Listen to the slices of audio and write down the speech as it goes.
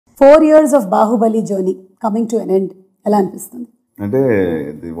4 years of Baahubali journey coming to an end. ఎలా అనిపిస్తుంది? అంటే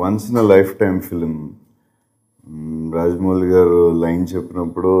ఇది once in life time film. Rajamouli గారు లైన్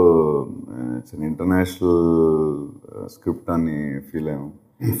చెప్పినప్పుడు ఇట్స్ అన్ ఇంటర్నేషనల్ స్క్రిప్ట్ అని ఫీల్ అయ్యాము.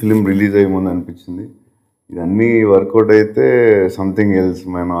 ఫిలిం రిలీజ్ అయ్యే ముందు అనిపించింది ఇదన్నీ వర్కౌట్ అయితే సంథింగ్ ఎల్స్.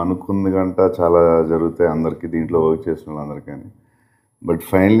 మనం అనుకున్న గంట చాలా జరుగుతాయి అందరికీ, దీంట్లో వర్క్ చేసిన వాళ్ళందరికీ. But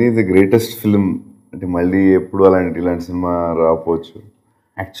finally the greatest film. అంటే మళ్ళీ ఎప్పుడు ఇలాంటి సినిమా రాకపోవచ్చు.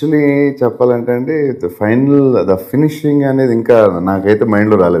 యాక్చువల్లీ చెప్పాలంటే అండి ఫైనల్ ద ఫినిషింగ్ అనేది ఇంకా నాకైతే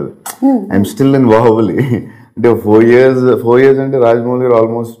మైండ్లో రాలేదు. I'm still in Baahubali. అంటే 4 years అంటే రాజమౌళి గారు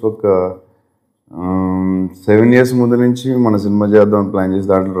ఆల్మోస్ట్ ఒక 7 years ముందు నుంచి మన సినిమా చేద్దాం ప్లాన్ చేసి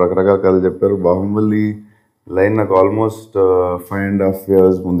దాంట్లో రకరకాల కథలు చెప్పారు. బాహుబలి లైన్ నాకు ఆల్మోస్ట్ 5.5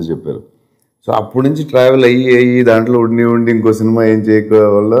 years ముందు చెప్పారు. సో అప్పటి నుంచి ట్రావెల్ అయ్యి దాంట్లో ఉండి ఇంకో సినిమా ఏం చేయక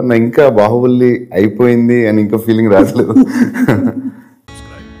వల్ల నా ఇంకా బాహుబలి అయిపోయింది అని ఇంకా ఫీలింగ్ రావట్లేదు.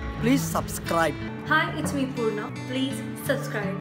 Please subscribe. Hi, it's me Purna. Please subscribe.